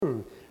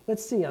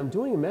let's see, I'm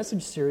doing a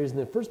message series in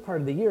the first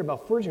part of the year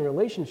about forging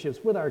relationships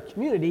with our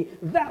community.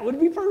 That would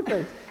be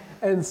perfect.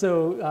 And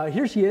so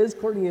here she is.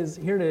 Courtney is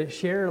here to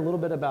share a little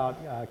bit about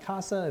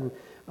CASA,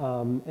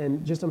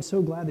 and just I'm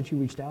so glad that you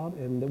reached out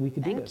and that we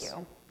could do this.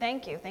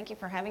 Thank you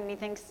for having me.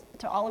 Thanks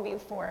to all of you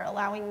for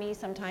allowing me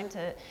some time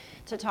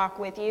to talk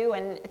with you,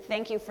 and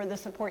thank you for the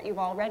support you've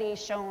already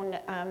shown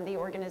the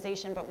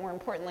organization, but more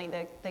importantly,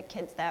 the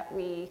kids that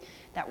we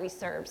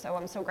serve. So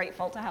I'm so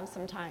grateful to have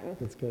some time.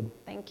 That's good.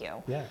 Thank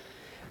you. Yeah.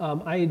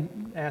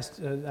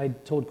 I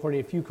told Courtney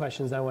a few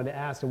questions I wanted to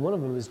ask, and one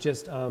of them is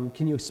just,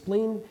 can you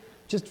explain,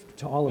 just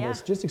to all of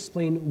us, just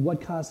explain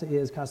what CASA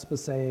is, Casa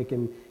Passaic,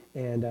 and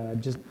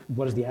just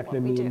what does the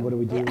acronym mean? What do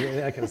we do?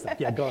 That kind of stuff.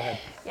 Yeah, go ahead.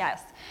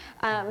 Yes.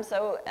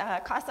 So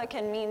CASA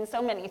can mean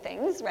so many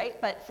things, right?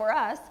 But for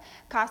us,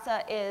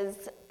 CASA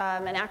is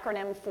an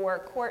acronym for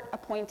Court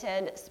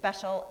Appointed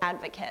Special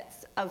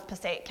Advocates of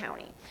Passaic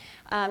County.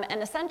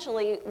 And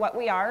essentially what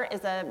we are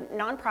is a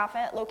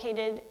nonprofit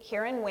located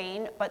here in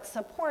Wayne, but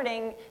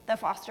supporting the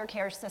foster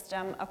care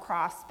system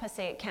across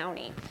Passaic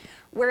County.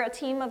 We're a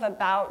team of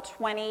about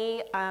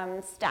 20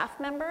 staff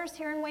members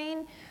here in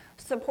Wayne,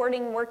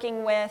 supporting,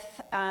 working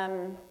with,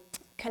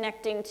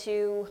 connecting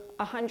to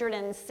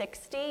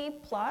 160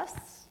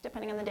 plus,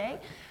 depending on the day,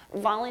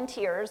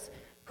 volunteers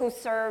who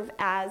serve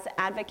as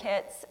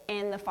advocates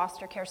in the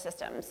foster care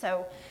system.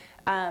 So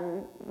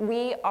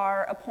we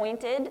are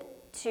appointed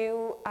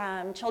to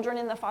children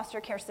in the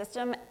foster care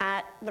system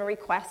at the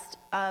request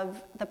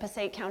of the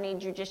Passaic County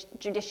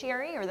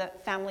Judiciary, or the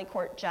family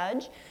court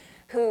judge,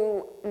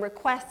 who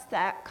requests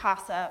that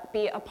CASA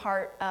be a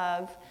part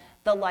of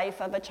the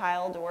life of a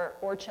child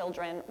or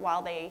children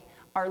while they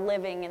are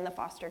living in the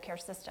foster care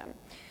system.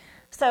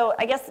 So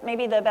I guess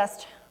maybe the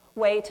best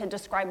way to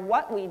describe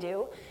what we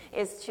do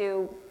is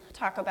to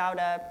talk about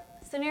a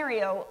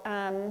scenario.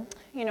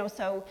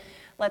 So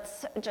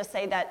let's just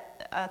say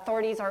that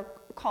authorities are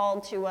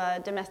called to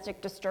a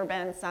domestic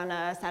disturbance on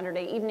a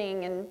Saturday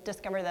evening and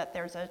discover that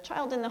there's a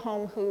child in the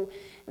home who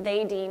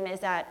they deem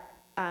is at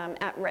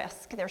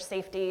risk. Their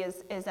safety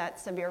is at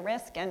severe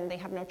risk, and they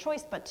have no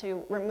choice but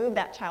to remove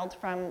that child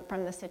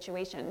from the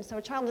situation. So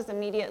a child is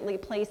immediately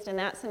placed in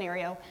that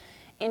scenario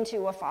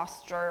into a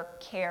foster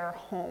care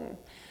home.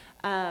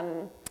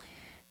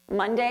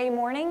 Monday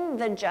morning,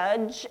 the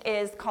judge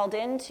is called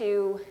in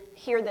to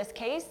hear this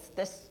case.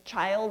 This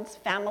child's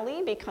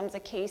family becomes a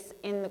case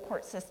in the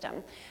court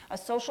system. A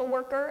social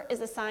worker is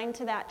assigned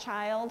to that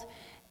child.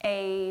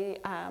 A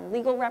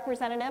legal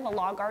representative, a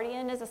law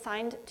guardian, is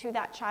assigned to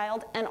that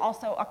child, and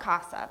also a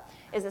CASA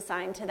is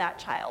assigned to that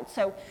child.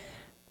 So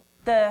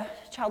the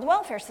child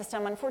welfare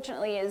system,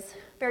 unfortunately, is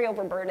very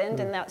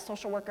overburdened, and that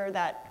social worker,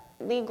 that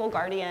legal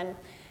guardian,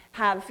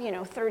 have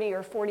 30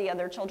 or 40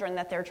 other children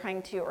that they're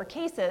trying to, or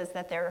cases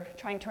that they're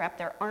trying to wrap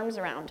their arms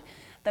around.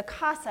 The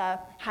CASA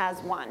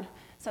has one.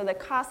 So the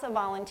CASA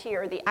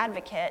volunteer, the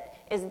advocate,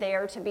 is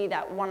there to be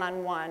that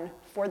one-on-one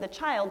for the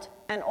child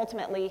and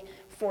ultimately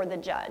for the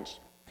judge.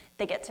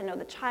 They get to know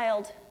the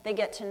child, they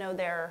get to know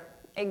their,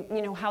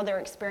 how they're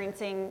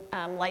experiencing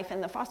life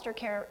in the foster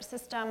care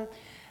system.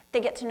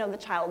 They get to know the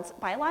child's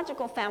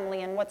biological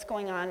family and what's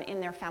going on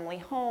in their family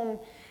home.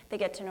 They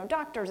get to know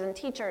doctors and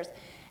teachers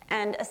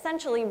and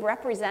essentially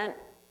represent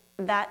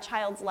that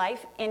child's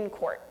life in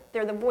court.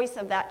 They're the voice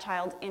of that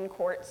child in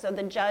court, so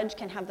the judge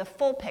can have the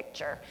full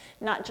picture,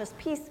 not just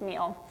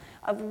piecemeal,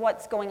 of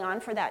what's going on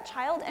for that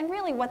child and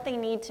really what they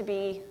need to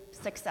be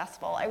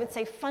successful. I would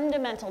say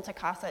fundamental to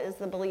CASA is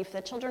the belief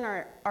that children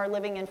are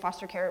living in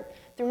foster care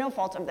through no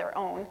fault of their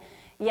own,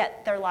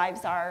 yet their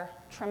lives are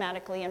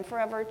traumatically and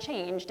forever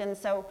changed. And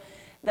so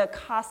the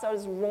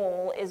CASA's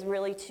role is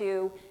really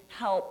to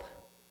help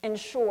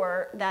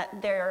ensure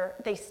that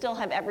they still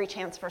have every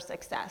chance for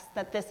success,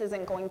 that this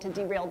isn't going to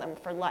derail them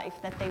for life,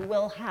 that they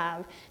will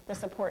have the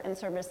support and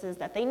services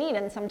that they need.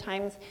 And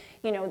sometimes,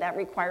 that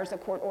requires a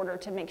court order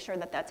to make sure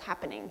that that's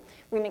happening.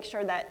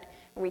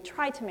 We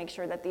try to make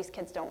sure that these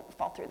kids don't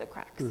fall through the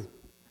cracks.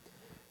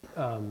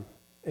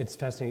 It's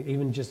fascinating.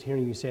 Even just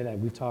hearing you say that,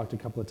 we've talked a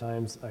couple of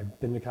times. I've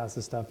been to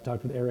CASA stuff,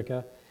 talked with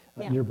Erica,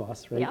 your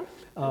boss, right? Yeah,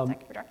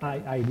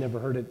 I never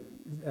heard it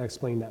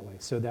explained that way,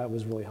 so that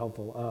was really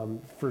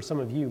helpful. For some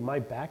of you, my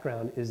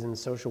background is in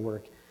social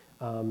work.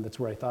 That's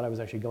where I thought I was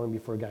actually going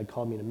before God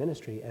called me into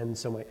ministry. And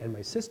so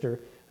my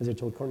sister, as I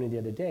told Courtney the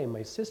other day,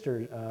 my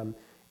sister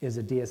is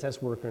a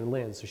DSS worker in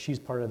Lynn, so she's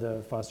part of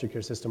the foster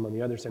care system on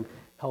the other side,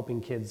 helping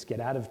kids get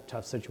out of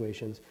tough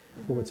situations.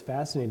 But what's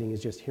fascinating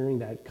is just hearing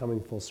that coming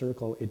full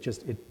circle.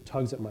 It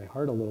tugs at my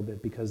heart a little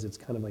bit because it's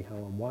kind of like how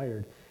I'm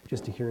wired,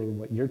 just to hearing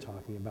what you're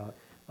talking about.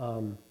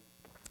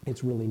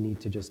 It's really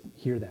neat to just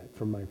hear that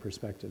from my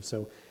perspective.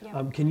 So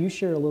can you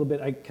share a little bit,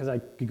 because I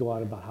could go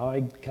on about how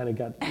I kind of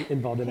got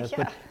involved in that,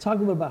 but talk a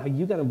little about how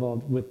you got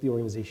involved with the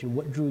organization.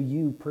 What drew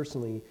you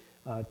personally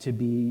to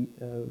be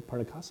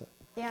part of CASA?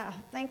 Yeah,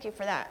 thank you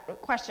for that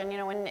question.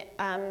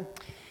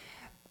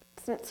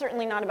 It's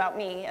certainly not about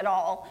me at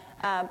all,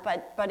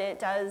 but it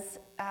does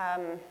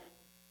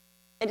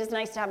it is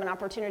nice to have an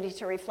opportunity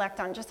to reflect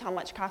on just how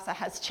much CASA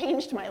has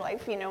changed my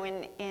life,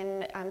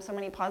 in so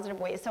many positive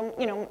ways. So,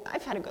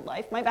 I've had a good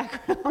life. My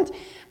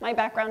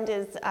background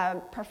is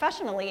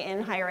professionally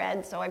in higher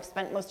ed, so I've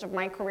spent most of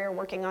my career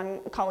working on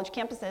college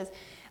campuses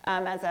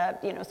as a,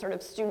 sort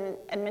of student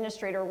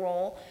administrator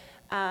role.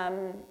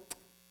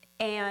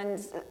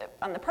 And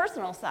on the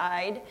personal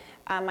side,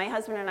 my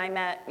husband and I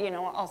met,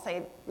 I'll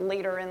say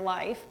later in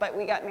life, but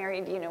we got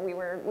married, we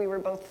were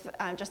both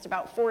just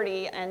about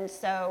 40, and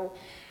so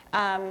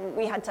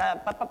we had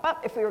to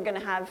if we were going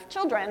to have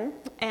children,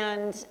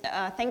 and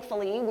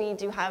thankfully we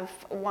do have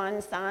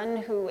one son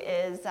who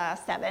is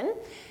 7,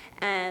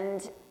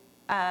 and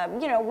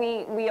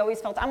we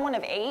always felt, I'm one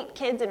of 8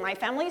 kids in my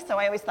family, so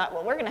I always thought,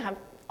 well, we're going to have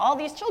all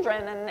these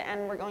children,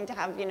 and we're going to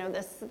have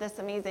this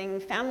amazing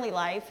family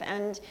life,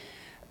 and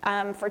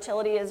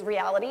fertility is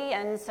reality,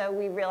 and so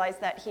we realized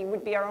that he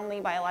would be our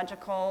only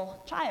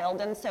biological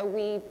child, and so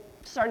we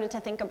started to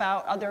think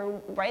about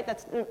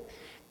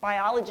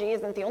biology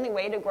isn't the only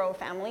way to grow a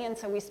family, and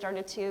so we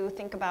started to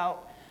think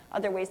about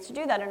other ways to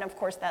do that, and of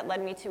course that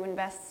led me to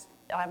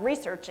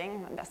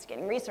researching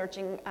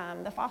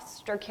the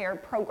foster care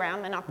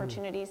program and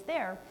opportunities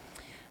there.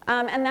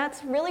 And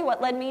that's really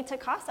what led me to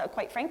CASA,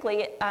 quite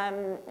frankly.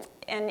 And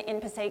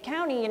in Passaic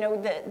County,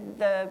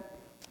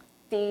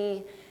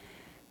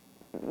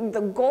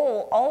 the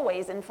goal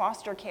always in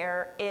foster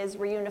care is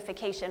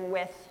reunification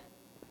with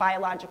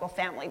biological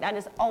family. That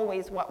is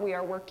always what we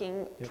are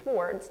working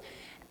towards.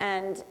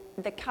 And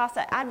the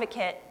CASA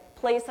advocate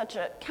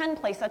can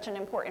play such an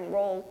important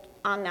role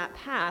on that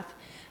path.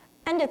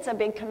 And it's a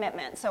big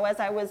commitment. So as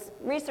I was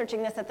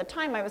researching this at the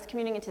time, I was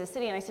commuting into the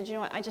city, and I said,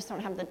 I just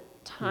don't have the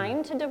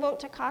time to devote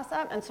to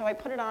CASA. And so I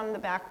put it on the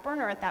back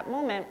burner at that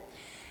moment.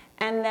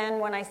 And then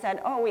when I said,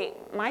 oh, wait,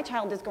 my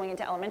child is going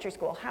into elementary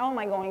school, how am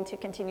I going to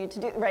continue to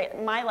do, right?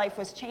 My life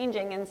was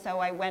changing, and so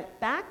I went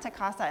back to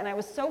CASA, and I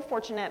was so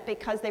fortunate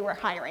because they were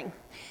hiring.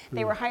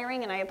 They were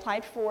hiring, and I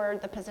applied for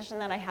the position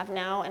that I have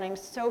now, and I'm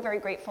so very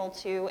grateful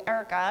to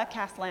Erica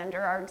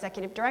Kasslander, our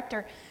executive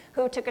director,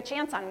 who took a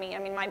chance on me. I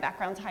mean, my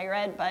background's higher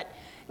ed, but,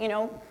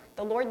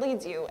 the Lord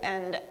leads you,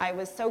 and I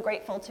was so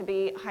grateful to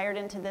be hired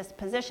into this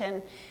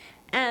position.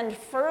 And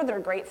further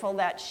grateful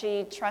that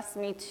she trusts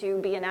me to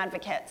be an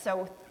advocate.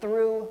 So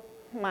through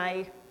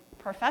my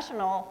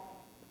professional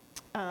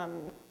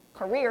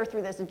career,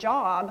 through this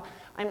job,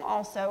 I'm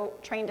also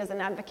trained as an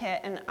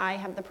advocate, and I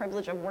have the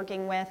privilege of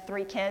working with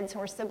 3 kids who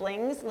are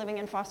siblings living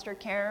in foster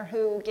care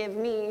who give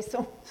me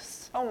so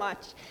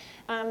much.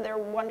 They're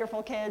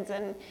wonderful kids,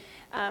 and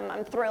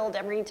I'm thrilled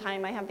every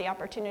time I have the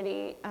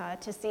opportunity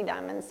to see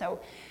them. And so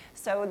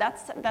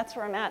that's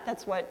where I'm at.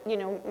 That's what,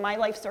 my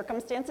life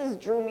circumstances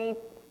drew me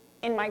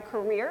in my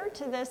career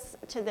to this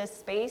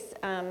space,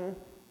 and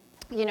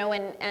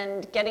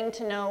getting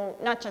to know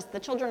not just the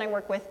children I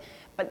work with,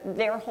 but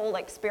their whole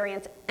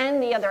experience and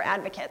the other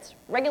advocates,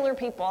 regular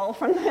people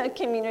from the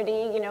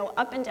community,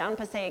 up and down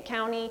Passaic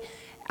County,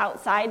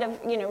 outside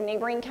of,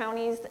 neighboring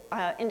counties,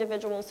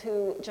 individuals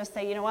who just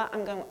say,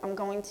 I'm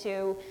going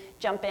to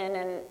jump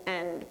in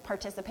and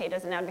participate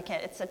as an advocate.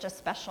 It's such a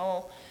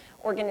special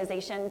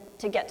organization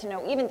to get to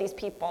know even these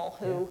people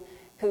who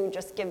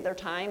just give their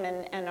time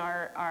and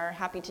are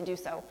happy to do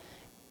so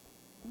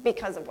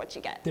because of what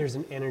you get. There's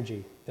an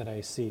energy that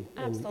I see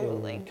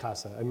in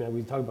CASA. I mean,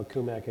 we talk about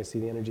CUMAC, I see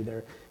the energy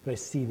there, but I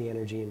see the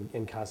energy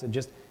in CASA.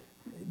 Just,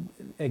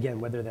 again,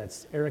 whether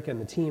that's Erica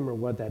and the team or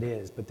what that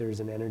is, but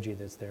there's an energy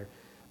that's there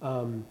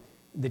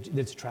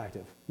that's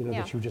attractive,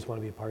 that you just want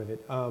to be a part of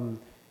it. So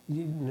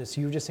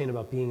you were just saying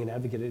about being an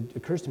advocate. It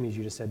occurs to me as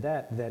you just said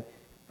that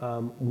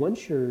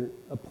once you're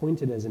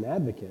appointed as an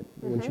advocate,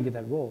 once you get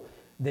that role,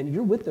 then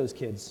you're with those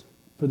kids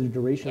for the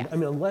duration. Yes. I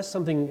mean, unless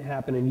something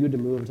happened and you had to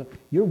move,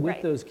 you're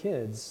with those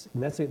kids,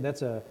 and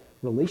that's a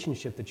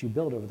relationship that you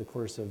build over the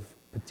course of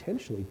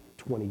potentially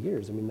 20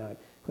 years. I mean,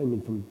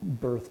 from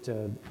birth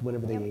to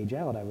whenever they age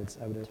out, I would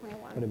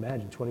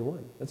imagine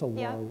 21. That's a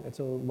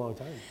long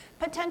time.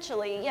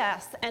 Potentially,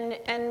 yes. And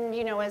as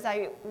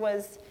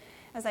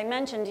I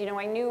mentioned,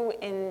 I knew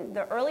in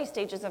the early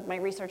stages of my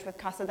research with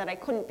CASA that I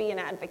couldn't be an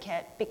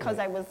advocate because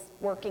I was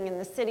working in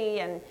the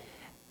city and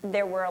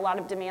there were a lot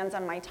of demands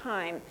on my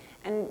time.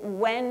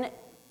 And when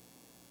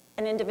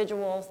an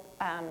individual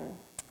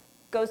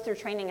goes through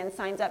training and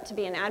signs up to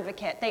be an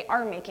advocate, they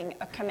are making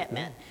a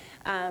commitment.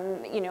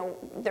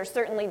 There's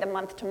certainly the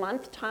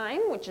month-to-month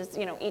time, which is,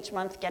 each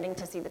month getting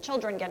to see the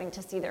children, getting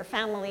to see their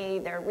family,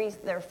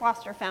 their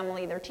foster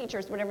family, their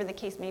teachers, whatever the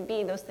case may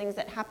be, those things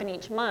that happen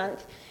each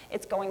month.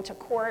 It's going to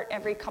court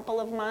every couple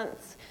of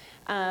months,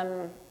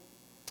 and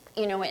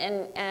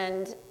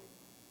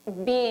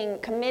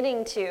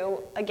committing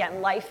to,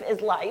 again, life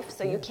is life,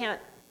 so you can't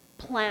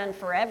plan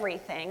for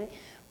everything,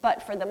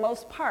 but for the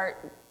most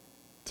part,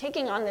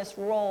 taking on this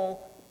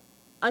role,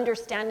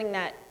 understanding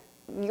that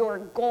your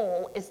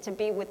goal is to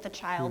be with the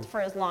child for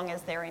as long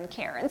as they're in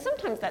care. And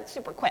sometimes that's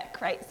super quick,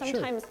 right?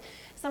 Sometimes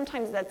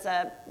that's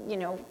a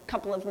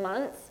couple of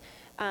months.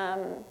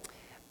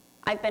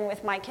 I've been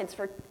with my kids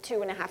for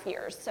 2.5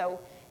 years, so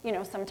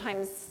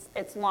sometimes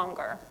it's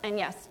longer. And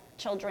yes,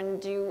 children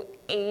do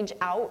age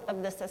out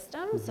of the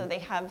system, so they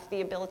have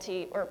the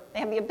ability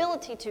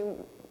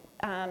to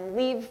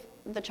leave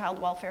the child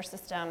welfare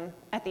system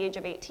at the age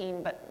of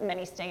 18, but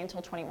many stay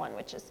until 21,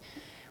 which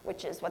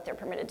is what they're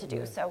permitted to do.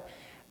 Yeah. So,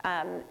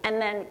 and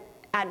then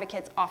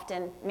advocates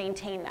often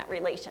maintain that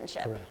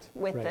relationship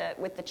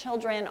with the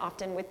children,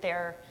 often with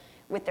their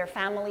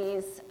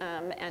families,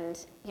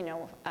 and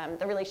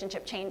the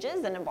relationship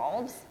changes and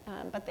evolves,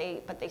 but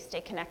they stay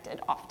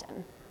connected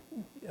often.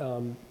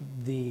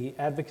 The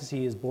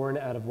advocacy is born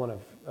out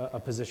of a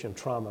position of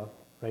trauma,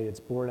 right?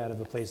 It's born out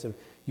of a place of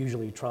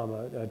usually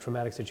trauma, a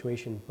traumatic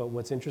situation. But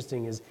what's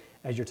interesting is,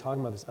 as you're talking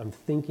about this, I'm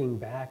thinking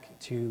back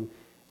to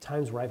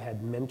times where I've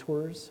had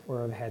mentors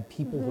or I've had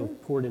people who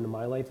have poured into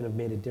my life and have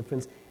made a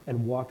difference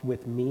and walked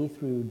with me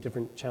through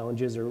different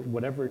challenges or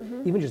whatever,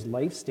 even just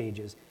life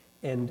stages,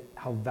 and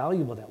how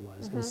valuable that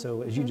was. And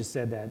so, as you just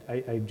said that,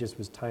 I just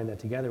was tying that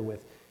together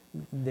with,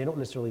 they don't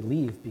necessarily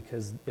leave,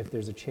 because if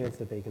there's a chance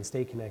that they can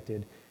stay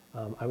connected,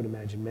 I would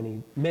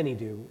imagine many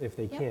do if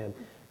they can,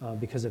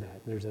 because of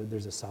that.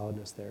 There's a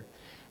solidness there.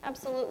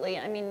 Absolutely.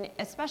 I mean,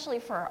 especially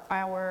for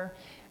our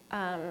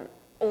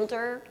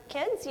older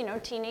kids,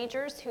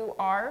 teenagers who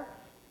are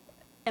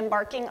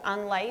embarking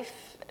on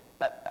life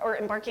or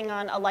embarking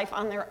on a life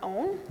on their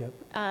own. Yep.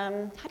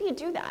 How do you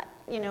do that,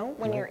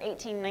 when you're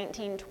 18,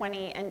 19,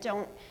 20 and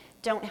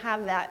don't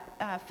have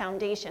that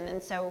foundation?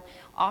 And so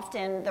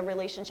often the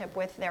relationship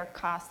with their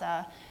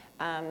CASA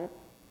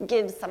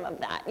gives some of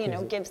that,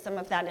 gives some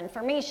of that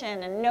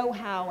information and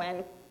know-how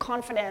and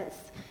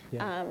confidence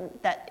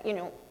that,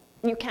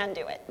 you can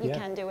do it. You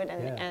can do it,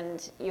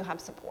 and you have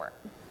support.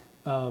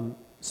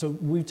 So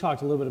we've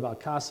talked a little bit about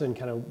CASA and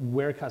kind of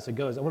where CASA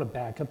goes. I want to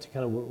back up to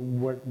kind of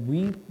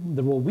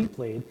the role we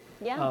played,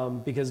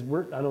 because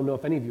I don't know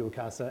if any of you are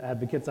CASA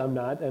advocates. I'm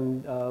not,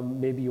 and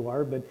maybe you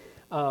are, but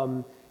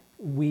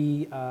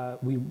we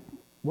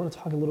want to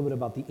talk a little bit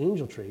about the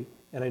Angel Tree,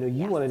 and I know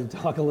you wanted to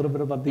talk a little bit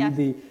about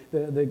the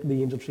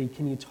Angel Tree.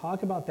 Can you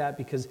talk about that?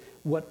 Because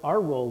what our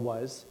role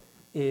was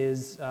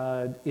is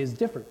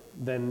different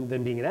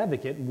than being an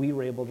advocate. We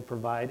were able to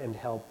provide and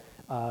help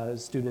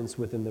students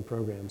within the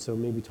program. So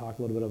maybe talk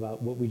a little bit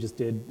about what we just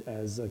did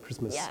as a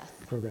Christmas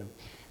program.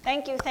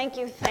 Thank you, thank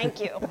you, thank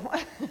you.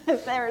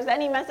 If there's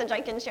any message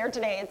I can share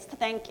today, it's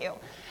thank you.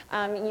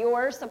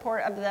 Your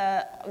support of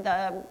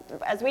the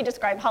as we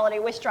describe, Holiday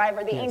Wish Drive,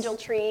 or the Angel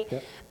Tree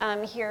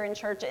here in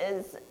church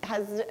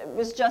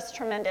was just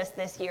tremendous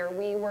this year.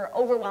 We were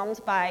overwhelmed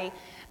by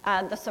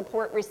the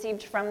support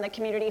received from the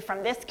community,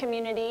 from this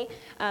community,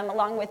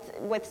 along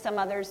with some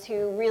others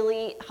who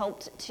really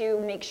helped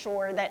to make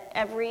sure that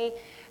every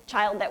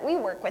child that we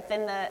work with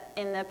in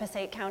the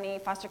Passaic County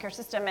foster care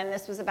system, and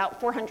this was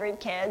about 400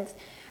 kids,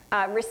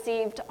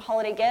 received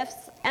holiday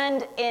gifts,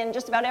 and in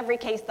just about every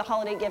case, the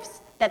holiday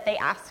gifts that they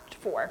asked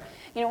for.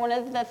 One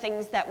of the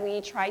things that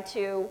we try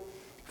to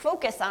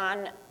focus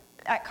on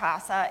at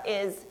CASA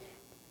is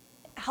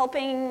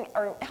helping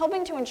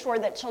to ensure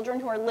that children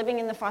who are living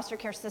in the foster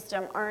care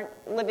system aren't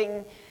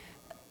living.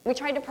 We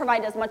try to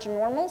provide as much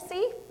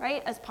normalcy,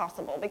 right, as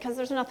possible, because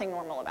there's nothing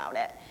normal about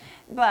it.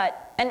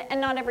 But, and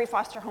not every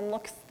foster home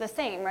looks the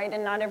same, right?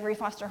 And not every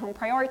foster home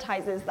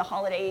prioritizes the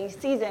holiday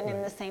season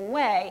in the same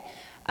way.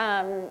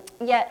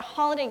 Yet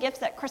holiday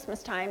gifts at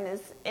Christmas time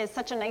is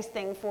such a nice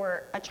thing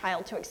for a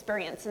child to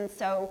experience. And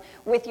so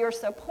with your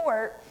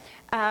support,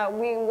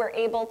 we were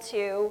able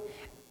to,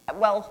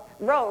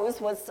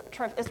 Rose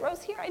is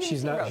Rose here? I didn't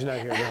see Rose. She's not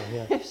here now,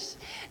 yeah.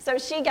 So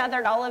she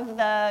gathered all of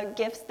the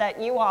gifts that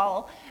you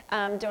all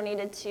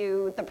donated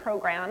to the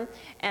program,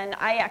 and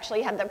I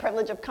actually had the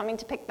privilege of coming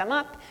to pick them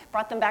up,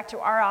 brought them back to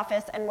our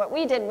office, and what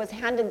we did was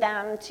handed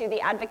them to the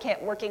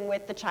advocate working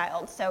with the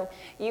child. So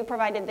you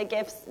provided the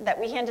gifts that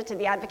we handed to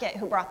the advocate,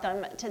 who brought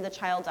them to the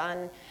child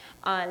on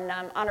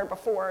or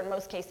before, in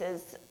most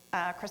cases,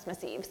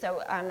 Christmas Eve.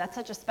 So that's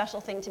such a special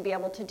thing to be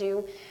able to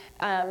do.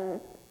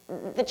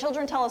 The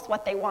children tell us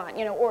what they want,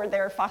 or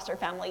their foster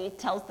family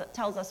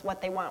tells us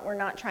what they want. We're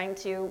not trying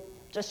to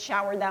just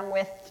shower them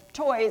with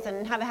toys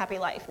and have a happy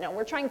life. No,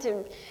 we're trying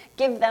to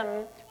give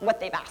them what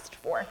they've asked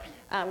for,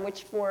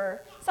 which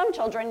for some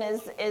children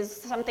is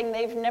something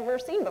they've never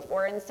seen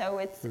before, and so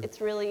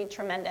it's really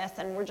tremendous.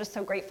 And we're just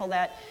so grateful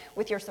that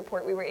with your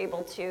support we were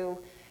able to,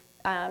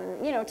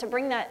 to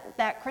bring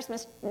that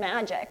Christmas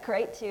magic,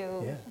 right,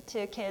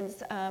 to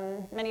kids,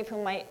 many of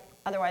whom might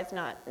otherwise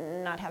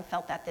not have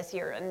felt that this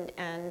year.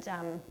 And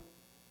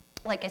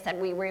like I said,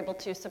 we were able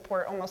to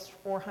support almost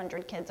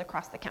 400 kids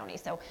across the county.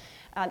 So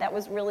that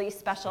was really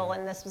special.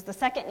 And this was the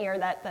second year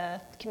that the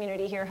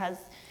community here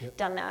has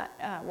done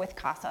that with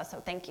CASA.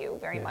 So thank you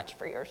very much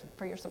for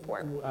your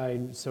support.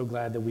 I'm so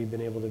glad that we've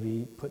been able to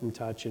be put in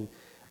touch. And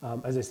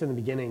as I said in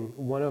the beginning,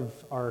 one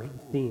of our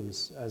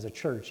themes as a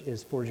church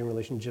is forging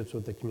relationships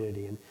with the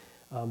community. And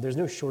there's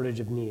no shortage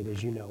of need,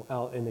 as you know,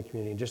 out in the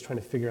community, and just trying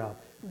to figure out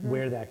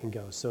where that can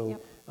go. So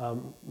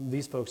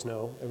these folks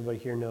know, everybody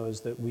here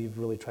knows that we've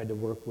really tried to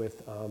work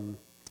with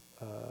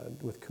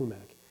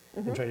CUMAC.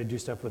 and try to do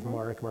stuff with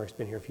Mark. Mark's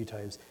been here a few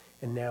times.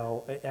 And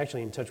now,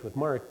 actually in touch with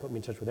Mark, put me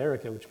in touch with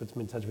Erica, which puts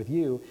me in touch with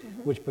you,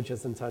 which puts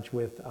us in touch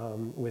with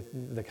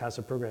the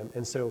CASA program.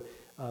 And so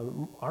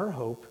our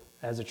hope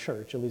as a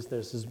church, at least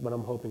this is what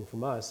I'm hoping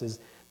from us, is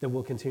that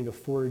we'll continue to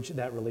forge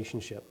that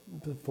relationship,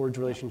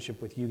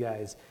 with you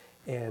guys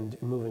and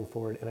moving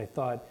forward. And I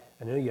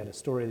know you had a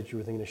story that you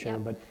were thinking of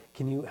sharing, but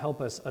can you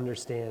help us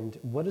understand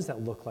what does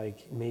that look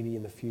like maybe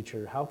in the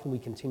future? How can we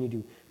continue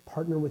to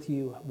partner with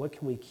you? What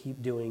can we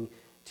keep doing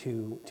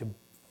to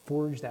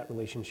forge that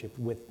relationship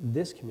with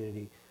this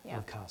community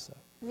of CASA?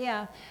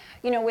 Yeah,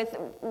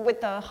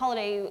 with the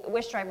holiday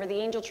wish drive or the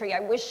angel tree, I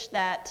wish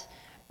that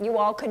you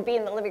all could be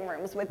in the living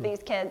rooms with these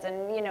kids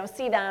and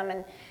see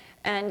them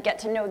and get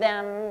to know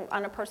them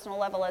on a personal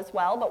level as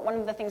well. But one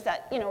of the things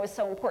that is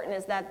so important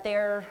is that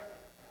they're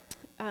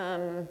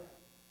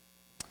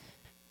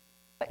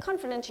but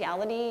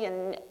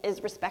confidentiality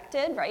is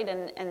respected, right?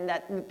 And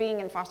that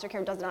being in foster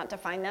care does not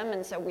define them,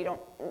 and so we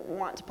don't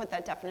want to put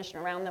that definition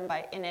around them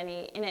in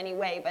any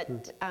way.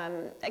 But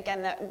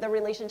again, the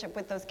relationship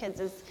with those kids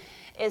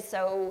is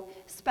so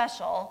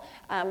special.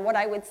 What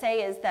I would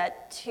say is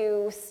that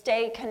to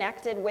stay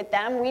connected with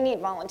them, we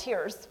need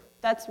volunteers.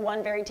 That's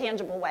one very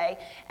tangible way.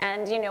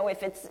 And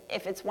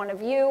if it's one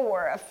of you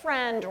or a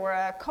friend or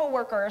a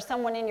coworker or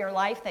someone in your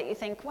life that you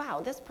think,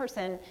 wow, this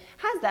person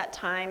has that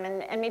time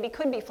and maybe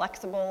could be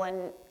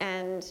flexible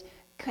and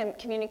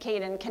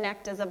communicate and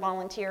connect as a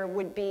volunteer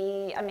would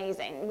be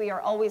amazing. We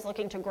are always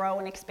looking to grow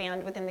and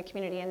expand within the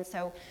community, and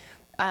so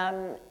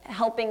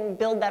helping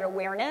build that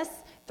awareness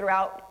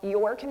throughout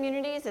your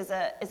communities is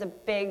a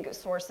big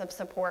source of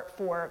support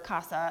for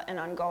CASA and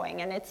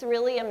ongoing. And it's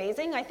really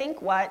amazing, I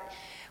think, what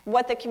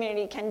the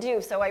community can do.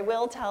 So I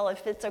will tell,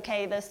 if it's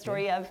okay, the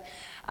story of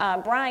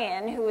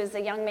Brian, who is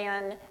a young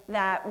man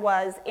that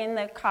was in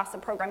the CASA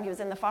program. He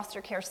was in the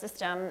foster care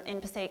system in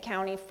Passaic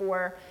County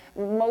for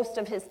most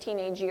of his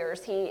teenage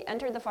years. He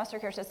entered the foster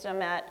care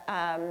system at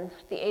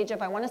the age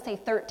of, I want to say,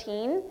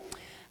 13,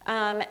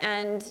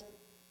 and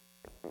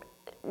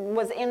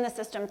was in the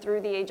system through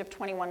the age of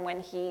 21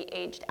 when he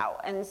aged out.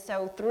 And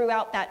so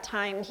throughout that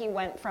time, he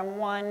went from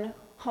one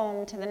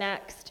home to the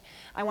next.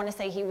 I want to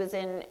say he was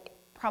in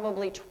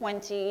probably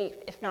 20,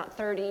 if not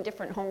 30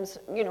 different homes,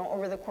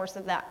 over the course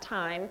of that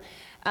time.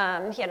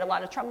 He had a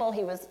lot of trouble.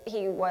 He was,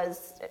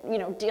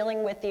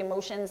 dealing with the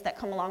emotions that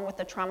come along with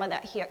the trauma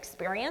that he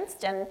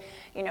experienced, and,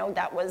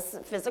 that was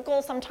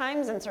physical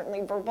sometimes and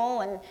certainly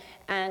verbal,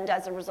 and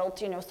as a result,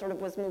 sort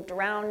of was moved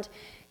around.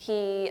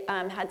 He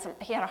had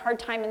a hard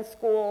time in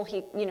school.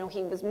 He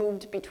was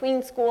moved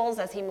between schools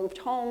as he moved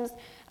homes,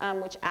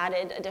 which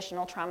added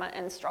additional trauma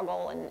and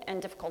struggle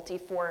and difficulty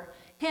for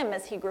him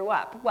as he grew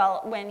up.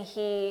 Well, when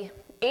he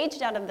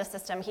aged out of the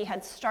system, he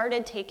had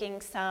started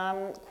taking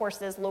some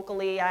courses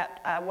locally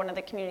at one of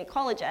the community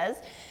colleges,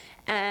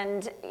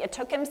 and it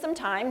took him some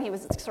time. He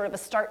was sort of a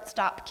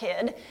start-stop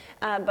kid,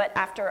 but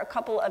after a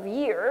couple of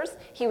years,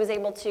 he was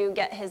able to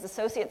get his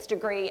associate's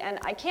degree, and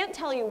I can't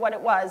tell you what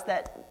it was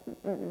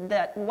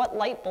that what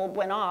light bulb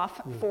went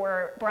off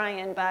for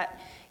Brian, but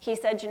he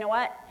said, you know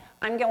what?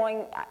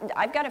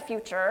 I've got a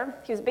future.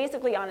 He was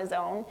basically on his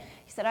own.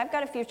 He said, I've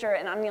got a future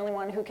and I'm the only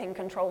one who can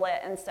control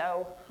it, and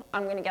so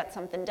I'm going to get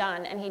something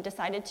done. And he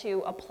decided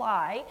to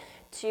apply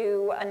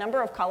to a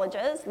number of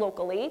colleges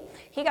locally.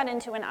 He got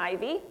into an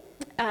Ivy,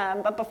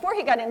 but before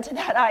he got into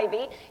that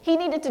Ivy, he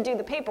needed to do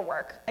the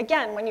paperwork.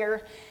 Again, when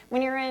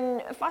you're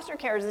in foster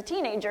care as a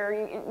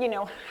teenager,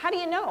 how do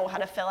you know how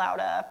to fill out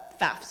a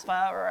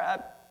FAFSA or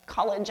a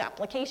college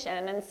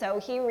application? And so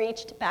he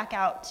reached back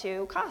out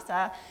to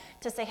CASA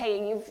to say,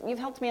 hey, you've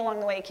helped me along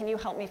the way. Can you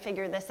help me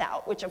figure this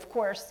out? Which, of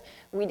course,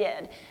 we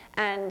did.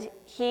 And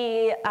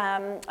he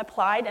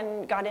applied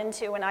and got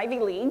into an Ivy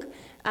League,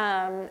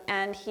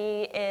 and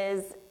he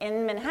is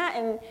in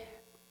Manhattan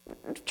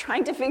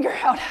trying to figure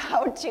out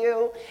how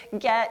to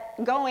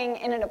get going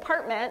in an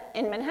apartment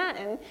in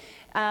Manhattan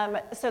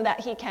so that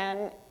he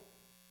can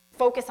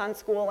focus on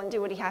school and do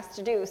what he has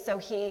to do. So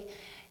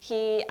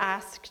he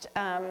asked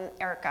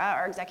Erica,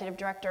 our executive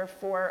director,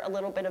 for a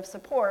little bit of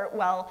support.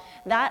 Well,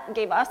 that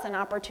gave us an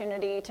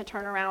opportunity to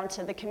turn around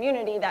to the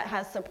community that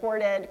has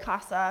supported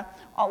CASA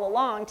all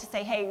along to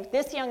say, hey,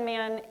 this young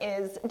man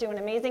is doing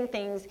amazing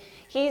things.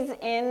 He's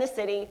in the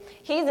city.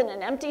 He's in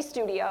an empty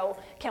studio.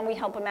 Can we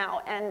help him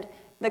out? And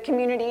the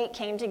community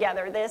came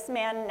together. This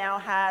man now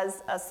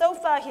has a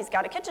sofa, he's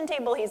got a kitchen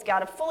table, he's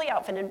got a fully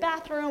outfitted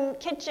bathroom,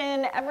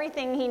 kitchen,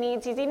 everything he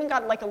needs. He's even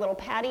got like a little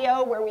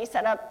patio where we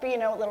set up,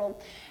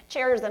 little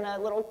chairs and a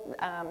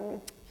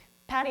little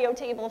patio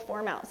table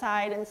for him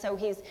outside. And so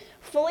he's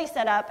fully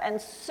set up,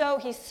 and so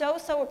he's so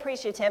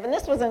appreciative. And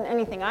this wasn't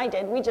anything I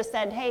did. We just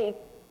said, hey,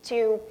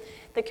 to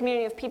the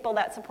community of people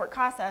that support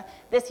CASA,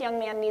 this young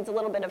man needs a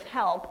little bit of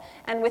help.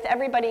 And with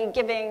everybody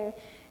giving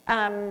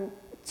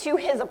to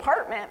his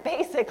apartment,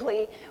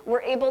 basically,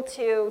 were able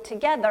to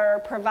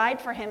together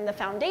provide for him the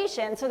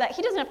foundation so that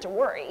he doesn't have to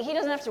worry. He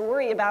doesn't have to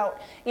worry about,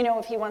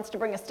 if he wants to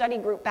bring a study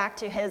group back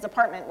to his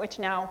apartment, which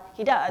now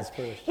he does.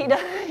 He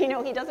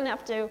doesn't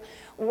have to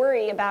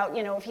worry about,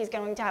 if he's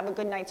going to have a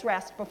good night's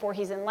rest before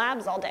he's in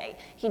labs all day.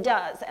 He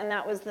does, and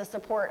that was the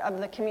support of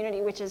the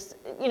community, which is,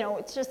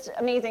 it's just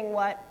amazing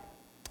what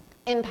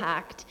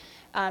impact,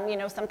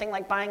 something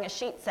like buying a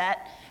sheet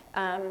set.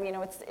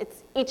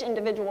 It's each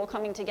individual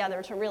coming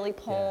together to really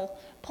pull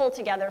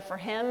together for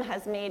him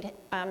has made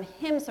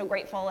him so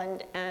grateful,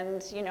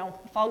 and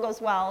if all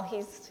goes well,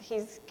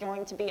 he's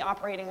going to be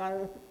operating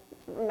on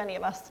many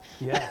of us.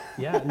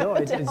 No,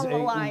 it's down the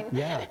line.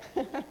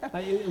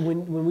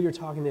 When we were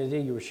talking the other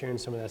day, you were sharing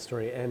some of that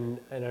story, and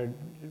I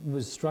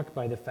was struck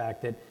by the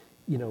fact that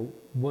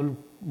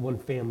one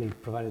family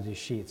provided the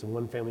sheets, and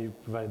one family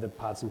provided the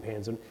pots and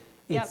pans, and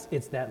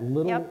it's that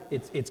little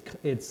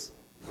it's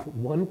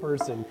one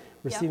person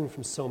receiving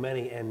from so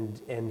many,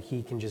 and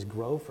he can just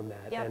grow from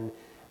that, and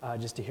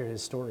just to hear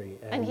his story.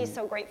 And he's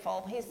so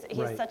grateful. He's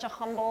such a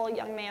humble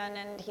young man,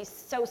 and he's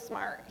so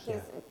smart.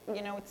 He's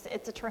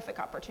it's a terrific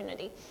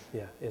opportunity.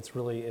 Yeah, it's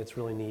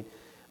really neat.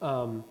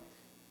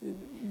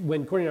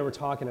 When Courtney and I were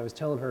talking, I was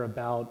telling her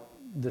about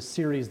the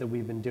series that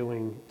we've been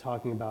doing,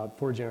 talking about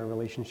forging our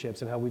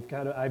relationships, and how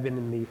I've been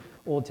in the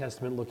Old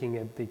Testament looking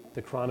at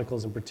the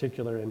Chronicles in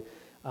particular, and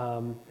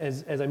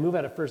as I move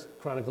out of First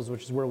Chronicles,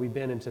 which is where we've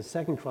been, into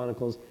Second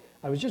Chronicles,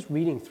 I was just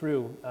reading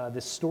through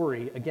this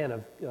story again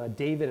of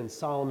David and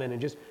Solomon,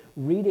 and just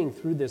reading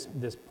through this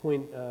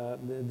point,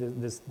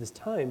 this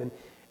time,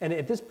 and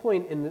at this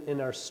point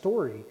in our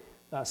story,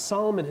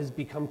 Solomon has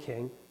become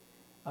king,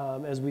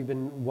 as we've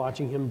been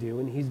watching him do,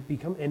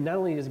 and not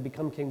only has he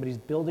become king, but he's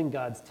building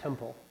God's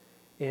temple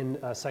in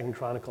Second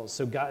Chronicles.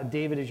 So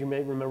David, as you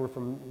may remember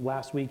from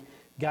last week,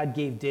 God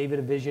gave David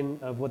a vision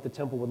of what the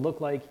temple would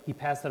look like. He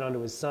passed that on to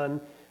his son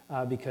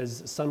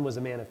because Solomon was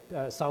a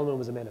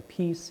man of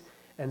peace.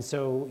 And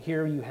so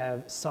here you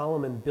have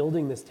Solomon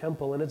building this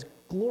temple, and it's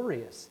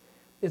glorious.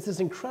 It's this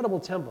incredible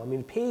temple. I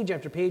mean, page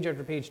after page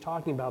after page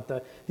talking about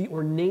the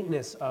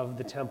ornateness of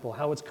the temple,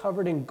 how it's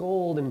covered in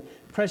gold and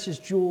precious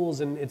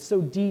jewels, and it's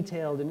so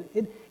detailed, and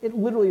it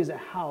literally is a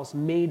house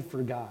made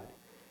for God.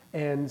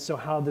 And so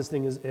how this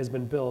thing has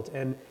been built.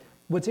 And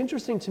what's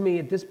interesting to me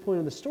at this point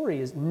in the story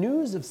is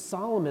news of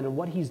Solomon and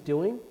what he's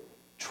doing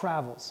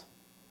travels.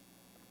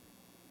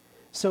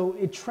 So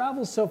it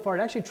travels so far,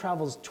 it actually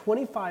travels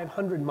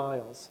 2,500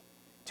 miles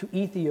to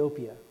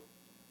Ethiopia.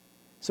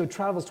 So it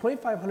travels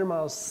 2,500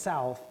 miles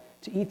south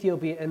to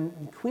Ethiopia, and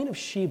the Queen of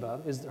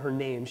Sheba is her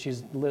name.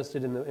 She's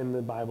listed in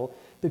the Bible.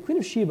 The Queen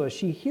of Sheba,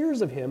 she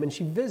hears of him and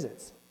she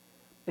visits.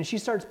 And she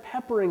starts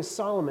peppering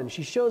Solomon.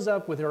 She shows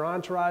up with her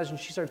entourage, and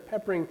she starts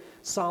peppering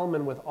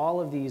Solomon with all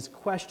of these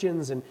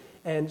questions,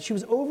 and she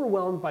was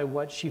overwhelmed by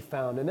what she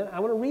found. And then I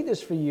want to read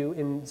this for you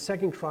in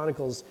 2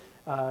 Chronicles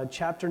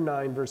chapter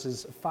 9,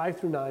 verses 5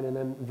 through 9, and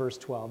then verse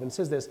 12. And it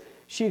says this: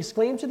 She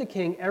exclaimed to the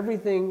king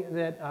everything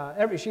that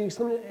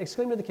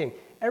exclaimed to the king,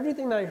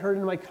 "Everything that I heard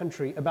in my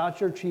country about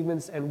your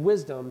achievements and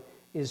wisdom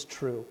is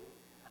true.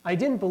 I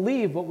didn't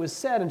believe what was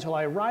said until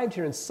I arrived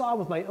here and saw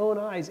with my own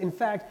eyes. In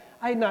fact,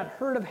 I had not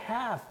heard of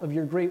half of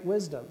your great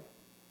wisdom.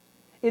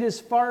 It is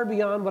far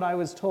beyond what I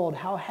was told.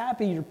 How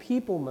happy your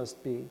people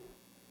must be.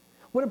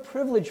 What a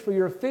privilege for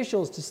your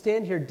officials to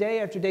stand here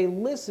day after day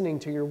listening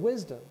to your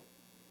wisdom.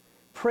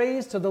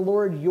 Praise to the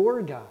Lord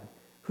your God,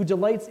 who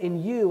delights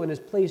in you and has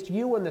placed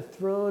you on the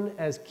throne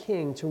as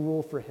king to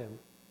rule for him.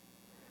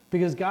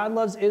 Because God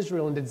loves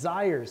Israel and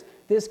desires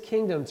this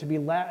kingdom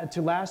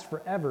to last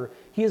forever,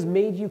 he has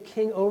made you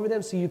king over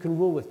them so you can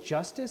rule with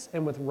justice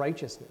and with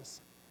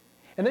righteousness."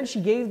 And then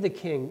she gave the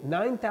king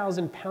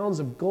 9,000 pounds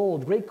of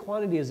gold, great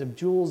quantities of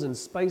jewels and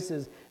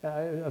spices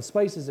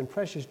and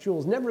precious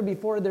jewels. Never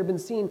before had there been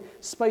seen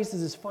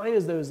spices as fine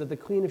as those that the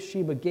Queen of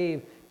Sheba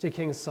gave to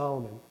King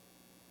Solomon.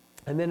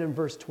 And then in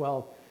verse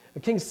 12,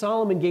 King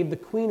Solomon gave the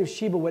Queen of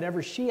Sheba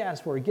whatever she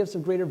asked for, gifts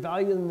of greater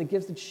value than the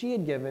gifts that she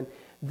had given.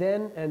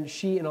 Then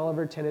she and all of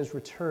her attendants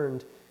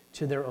returned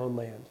to their own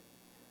land.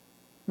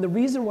 And the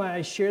reason why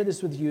I share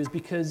this with you is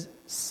because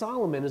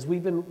Solomon, as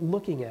we've been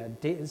looking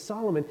at,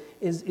 Solomon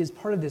is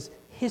part of this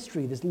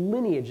history, this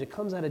lineage that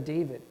comes out of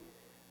David.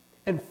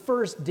 And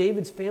first,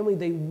 David's family,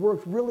 they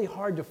worked really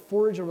hard to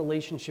forge a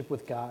relationship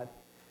with God,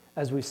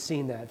 as we've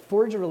seen that.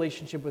 Forge a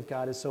relationship with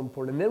God is so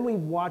important. And then we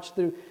watched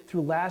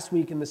through last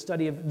week in the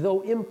study of,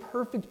 though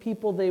imperfect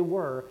people they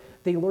were,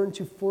 they learned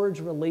to forge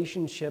a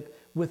relationship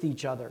with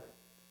each other.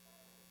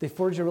 They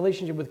forged a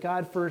relationship with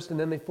God first, and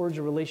then they forged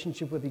a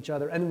relationship with each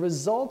other. And the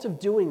result of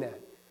doing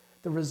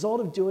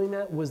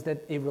that was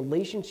that a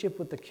relationship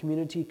with the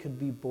community could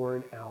be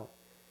born out.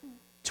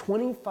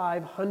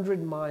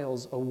 2,500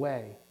 miles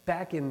away,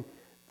 back in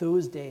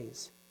those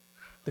days,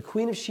 the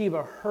Queen of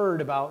Sheba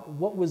heard about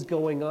what was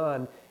going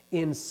on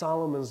in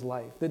Solomon's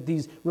life, that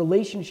these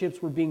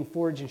relationships were being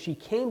forged, and she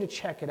came to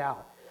check it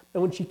out.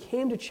 And when she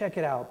came to check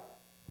it out,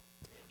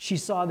 she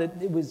saw that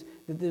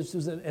this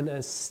was an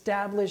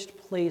established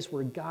place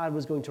where God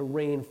was going to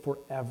reign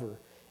forever.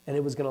 and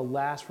it was going to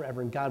last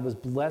forever, and God was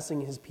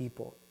blessing his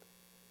people.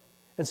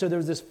 And so there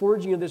was this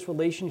forging of this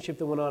relationship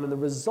that went on, and the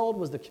result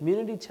was the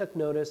community took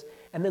notice,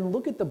 and then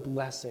look at the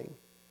blessing.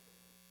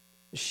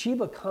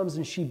 Sheba comes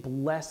and she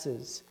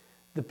blesses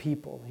the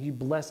people. He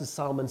blesses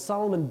Solomon.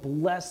 Solomon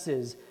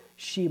blesses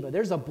Sheba.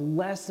 There's a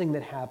blessing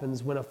that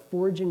happens when a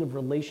forging of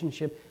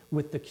relationship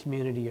with the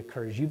community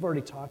occurs. You've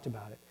already talked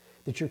about it,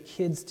 that your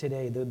kids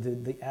today,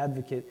 the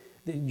advocate,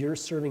 that you're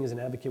serving as an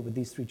advocate with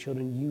these 3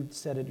 children, you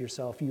said it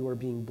yourself, you are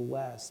being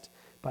blessed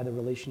by the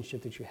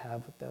relationship that you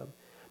have with them.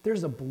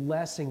 There's a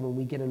blessing when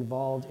we get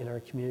involved in our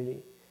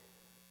community.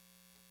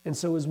 And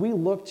so as we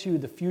look to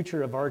the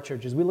future of our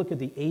church, as we look at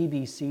the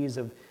ABCs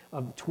of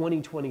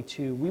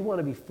 2022, we want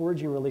to be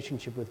forging a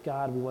relationship with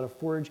God. We want to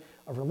forge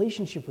a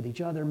relationship with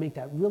each other, make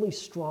that really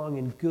strong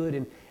and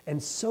good,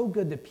 and so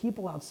good that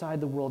people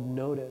outside the world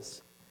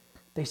notice.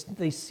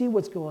 They see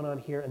what's going on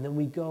here, and then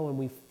we go and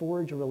we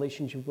forge a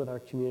relationship with our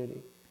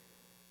community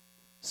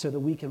so that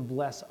we can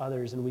bless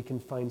others and we can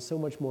find so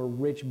much more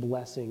rich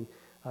blessing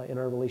in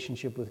our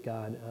relationship with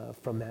God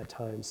from that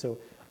time. So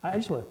I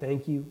just want to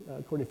thank you,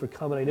 Courtney, for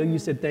coming. I know you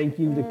said thank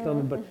you to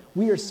come, but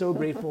we are so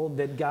grateful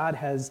that God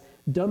has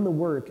done the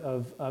work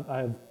of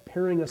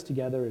pairing us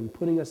together and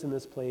putting us in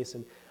this place.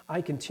 And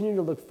I continue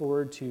to look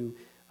forward to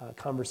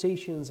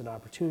conversations and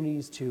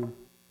opportunities to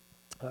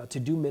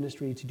do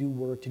ministry, to do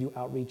work, to do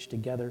outreach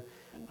together,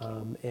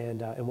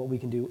 and what we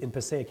can do in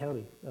Passaic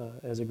County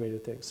as a greater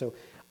thing. So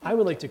I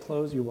would like to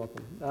close. You're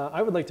welcome.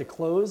 I would like to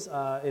close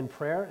in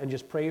prayer and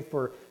just pray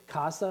for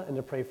CASA and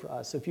to pray for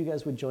us. So if you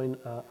guys would join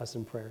us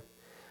in prayer.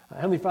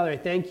 Heavenly Father, I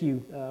thank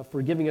you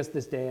for giving us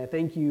this day. I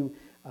thank you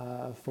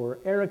for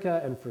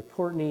Erica and for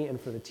Courtney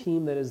and for the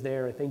team that is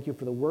there. I thank you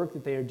for the work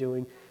that they are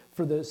doing,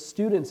 for the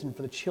students and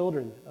for the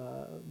children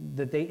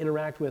that they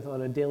interact with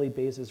on a daily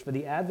basis, for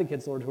the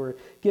advocates, Lord, who are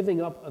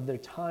giving up of their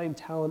time,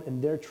 talent,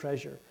 and their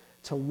treasure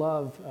to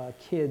love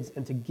kids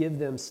and to give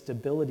them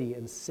stability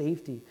and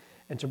safety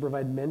and to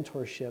provide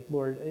mentorship.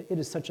 Lord, it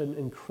is such an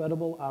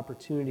incredible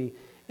opportunity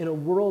in a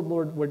world,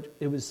 Lord, where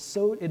it is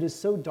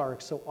so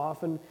dark so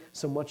often,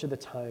 so much of the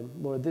time.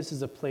 Lord, this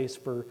is a place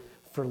for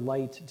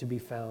light to be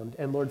found.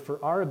 And Lord,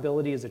 for our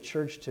ability as a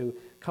church to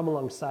come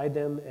alongside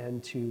them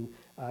and to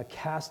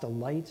cast the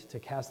light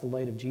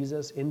of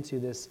Jesus into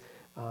this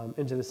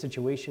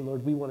situation,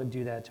 Lord, we want to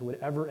do that to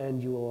whatever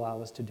end you will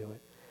allow us to do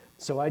it.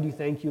 So I do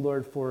thank you,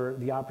 Lord, for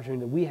the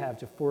opportunity that we have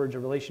to forge a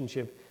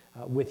relationship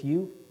with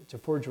you, to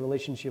forge a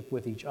relationship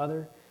with each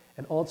other,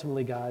 and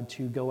ultimately, God,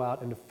 to go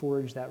out and to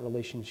forge that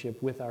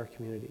relationship with our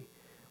community.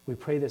 We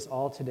pray this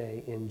all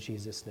today in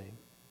Jesus' name.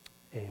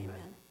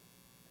 Amen.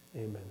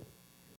 Amen.